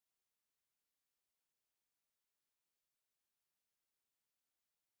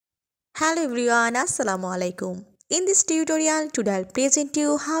Hello everyone, Assalamu alaikum. In this tutorial, today I'll present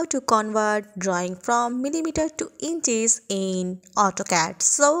you how to convert drawing from millimeter to inches in AutoCAD.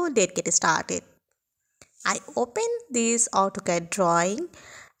 So let's get started. I open this AutoCAD drawing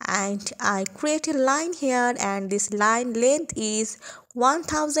and I create a line here, and this line length is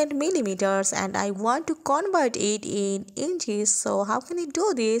 1000 millimeters and I want to convert it in inches. So how can I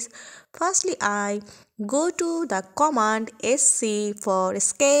do this? Firstly, I go to the command SC for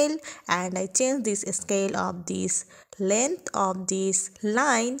scale and I change this scale of this length of this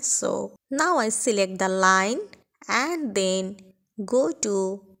line. So now I select the line and then go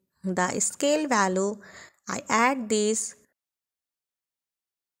to the scale value. I add this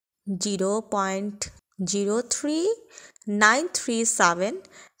 0.03937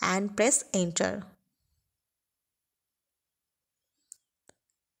 and press enter.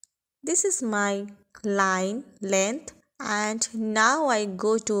 This is my line length, and now I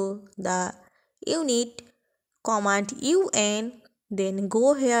go to the unit command UN, then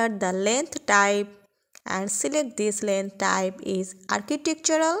go here the length type and select this length type is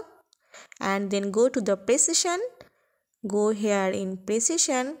architectural, and then go to the precision, go here in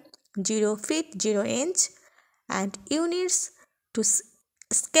precision 0 feet 0 inch, and units to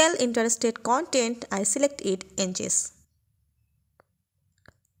scale interstate content I select it inches.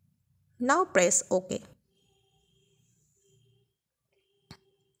 Now press OK.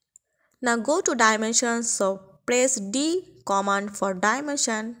 Now go to dimensions, so press D command for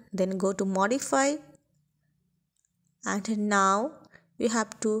dimension, then go to modify, and now you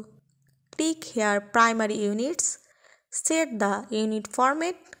have to click here primary units, set the unit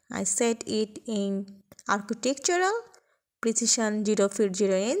format. I set it in architectural, precision 0 feet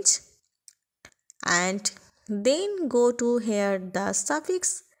 0 inch, and then go to here the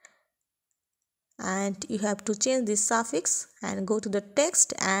suffix, and you have to change this suffix and go to the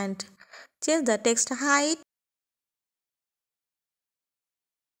text and change the text height.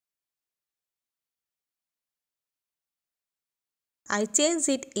 I change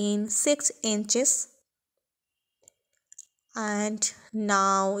it in 6 inches, and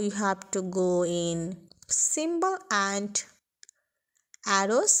now you have to go in symbol and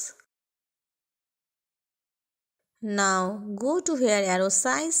arrows. Now go to here arrow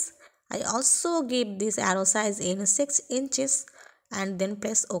size. I also give this arrow size in 6 inches and then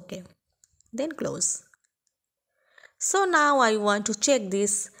press OK. Then close. So now I want to check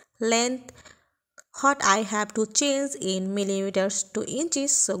this length, what I have to change in millimeters to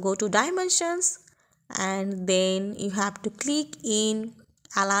inches. So go to dimensions and then you have to click in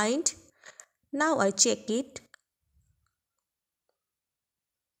aligned. Now I check it.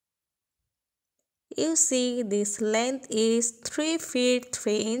 You see this length is 3 feet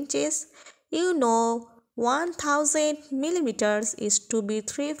 3 inches. You know 1000 millimeters is to be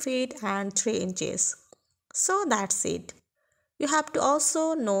 3 feet and 3 inches. So that's it. You have to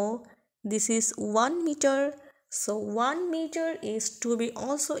also know this is 1 meter. So 1 meter is to be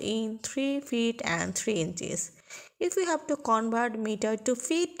also in 3 feet and 3 inches. If you have to convert meter to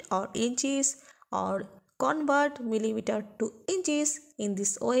feet or inches, or convert millimeter to inches, in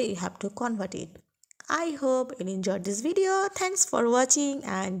this way you have to convert it. I hope you enjoyed this video. Thanks for watching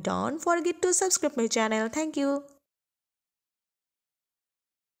and don't forget to subscribe my channel. Thank you.